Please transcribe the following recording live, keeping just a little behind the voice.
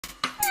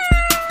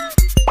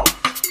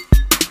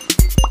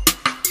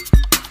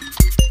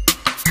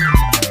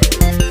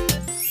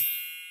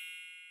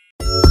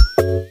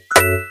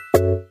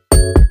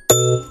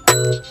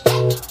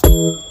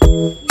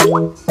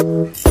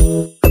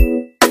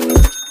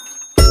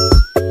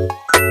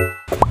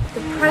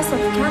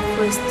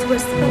is too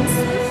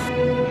expensive?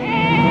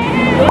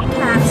 Your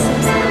cat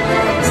seems to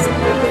be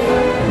sleeping,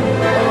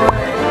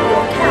 or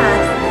your cat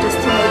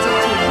destined to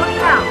put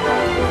down.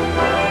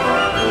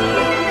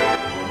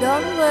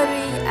 Don't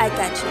worry, I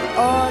got you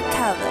all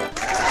covered.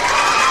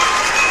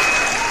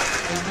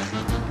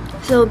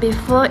 So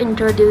before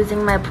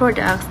introducing my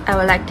products, I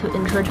would like to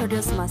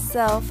Introduce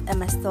myself and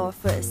my store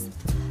first.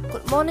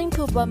 Good morning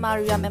to Madam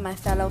Mariam and my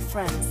fellow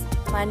friends.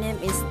 My name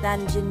is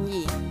Tan Jin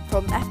Yee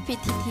from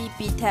FPTT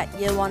BTech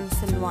Year 1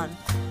 Sem 1.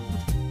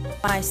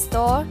 My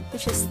store,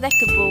 which is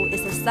Snackable,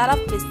 is a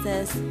startup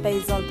business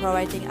based on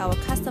providing our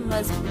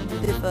customers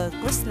with a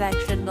good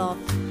selection of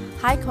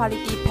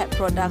high-quality pet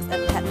products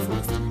and pet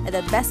foods at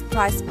the best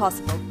price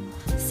possible.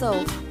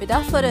 So,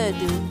 without further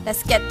ado,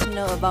 let's get to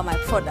know about my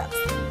products.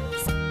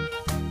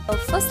 So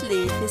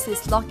firstly, this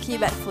is Lucky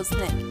Wet Food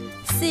Snack.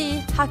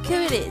 See how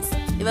cute it is,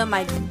 even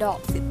my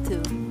dog sit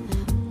too.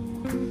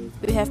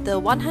 We have the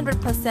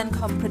 100%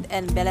 complete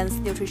and balanced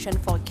nutrition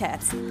for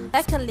cats.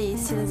 Secondly,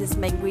 since its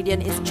main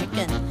ingredient is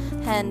chicken,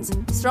 hence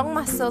strong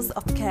muscles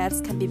of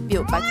cats can be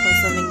built by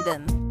consuming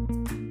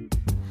them.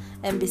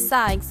 And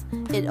besides,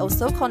 it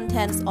also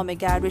contains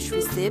omega-rich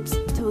recipes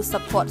to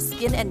support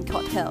skin and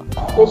coat health,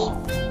 which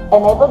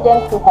enable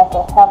them to have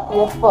a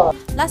healthier fur.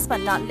 Last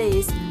but not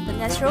least, the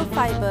natural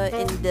fiber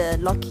in the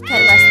Lucky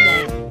Cat Wet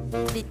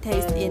Snack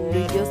dictates in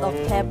reduce of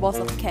hair loss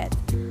of cat.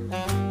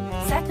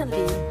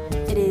 Secondly,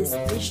 it is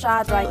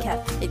Visha Dry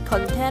Cat. It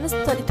contains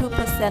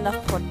 32%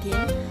 of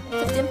protein,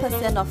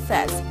 15% of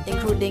fats,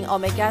 including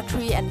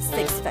omega-3 and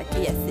 6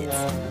 fatty acids.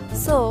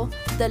 So,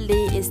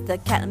 thirdly is the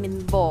cat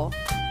mint ball.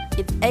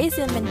 It aids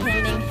in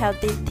maintaining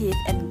healthy teeth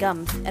and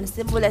gums and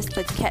stimulates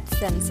the cat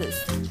senses.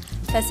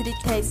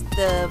 Facilitates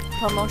the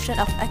promotion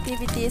of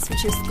activities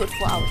which is good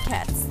for our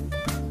cats.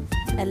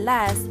 And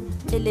last,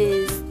 it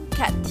is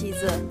cat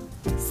teaser.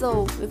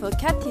 So with a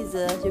cat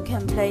teaser, you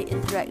can play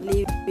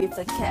interactively with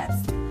the cats,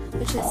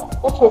 which is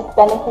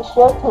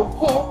beneficial to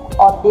peace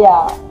or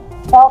their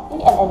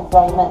healthy and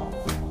enjoyment.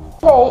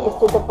 Play is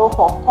suitable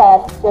for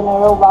cats'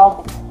 general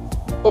well-being.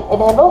 It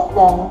enables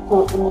them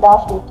to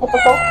indulge in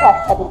typical cat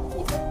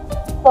activities.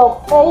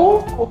 So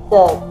playing with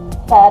the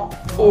cat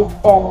is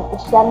an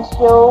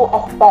essential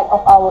aspect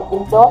of our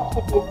indoor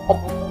kitty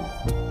activity.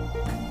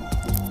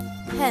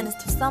 Hence,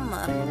 to sum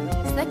up,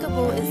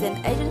 Snackable is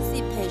an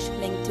agency page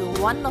linked to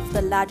one of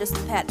the largest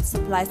pet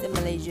suppliers in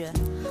Malaysia.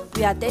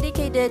 We are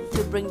dedicated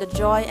to bring the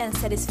joy and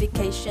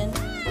satisfaction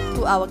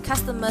to our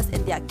customers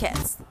and their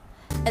cats.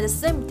 At the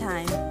same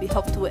time, we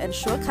hope to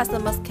ensure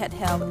customers' cat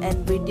health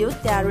and reduce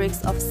their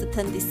risk of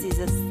certain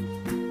diseases.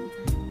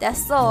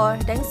 That's all.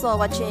 Thanks for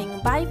watching.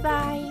 Bye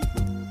bye.